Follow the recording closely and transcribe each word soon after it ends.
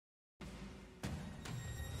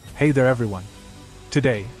Hey there everyone.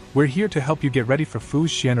 Today, we're here to help you get ready for Fu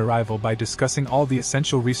Xian arrival by discussing all the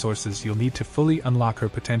essential resources you'll need to fully unlock her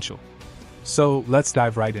potential. So, let's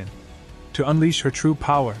dive right in. To unleash her true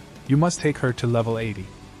power, you must take her to level 80.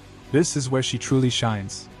 This is where she truly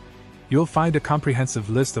shines. You'll find a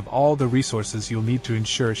comprehensive list of all the resources you'll need to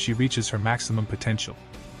ensure she reaches her maximum potential.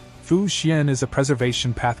 Fu Xian is a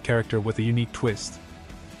preservation path character with a unique twist.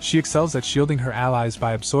 She excels at shielding her allies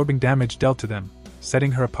by absorbing damage dealt to them,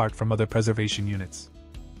 setting her apart from other preservation units.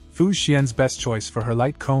 Fu Xian's best choice for her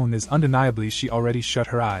light cone is undeniably she already shut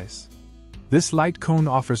her eyes. This light cone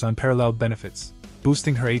offers unparalleled benefits,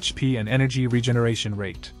 boosting her HP and energy regeneration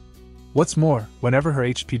rate. What's more, whenever her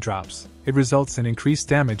HP drops, it results in increased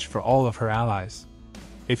damage for all of her allies.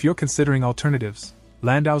 If you're considering alternatives,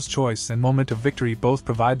 Landau's Choice and Moment of Victory both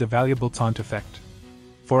provide the valuable taunt effect.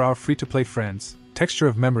 For our free-to-play friends, Texture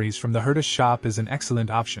of Memories from the Herta's shop is an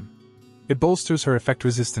excellent option. It bolsters her effect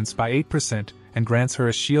resistance by 8% and grants her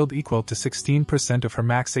a shield equal to 16% of her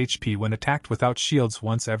max HP when attacked without shields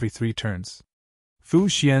once every 3 turns. Fu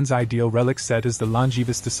Xian's ideal relic set is the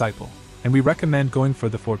Longevous Disciple, and we recommend going for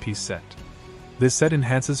the 4-piece set. This set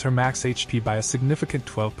enhances her max HP by a significant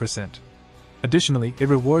 12%. Additionally, it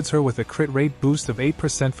rewards her with a crit rate boost of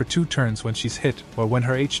 8% for 2 turns when she's hit or when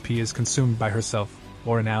her HP is consumed by herself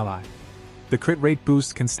or an ally. The crit rate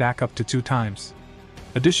boost can stack up to 2 times.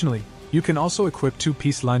 Additionally, you can also equip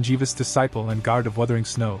 2-piece Longevous Disciple and Guard of Wuthering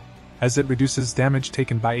Snow, as it reduces damage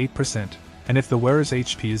taken by 8%, and if the wearer's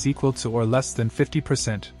HP is equal to or less than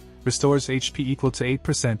 50%, restores HP equal to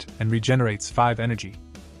 8% and regenerates 5 energy.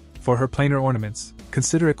 For her planar ornaments,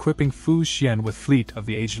 consider equipping Fu Xian with Fleet of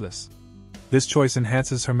the Ageless. This choice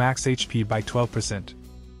enhances her max HP by 12%.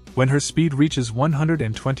 When her speed reaches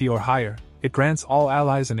 120 or higher, it grants all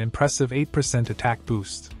allies an impressive 8% attack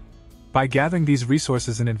boost. By gathering these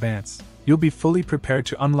resources in advance, you'll be fully prepared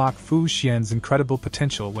to unlock Fu Xian's incredible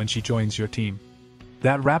potential when she joins your team.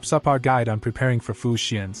 That wraps up our guide on preparing for Fu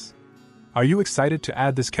Xian's. Are you excited to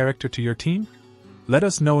add this character to your team? Let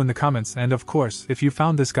us know in the comments, and of course, if you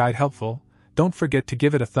found this guide helpful, don't forget to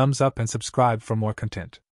give it a thumbs up and subscribe for more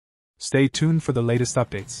content. Stay tuned for the latest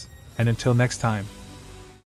updates, and until next time.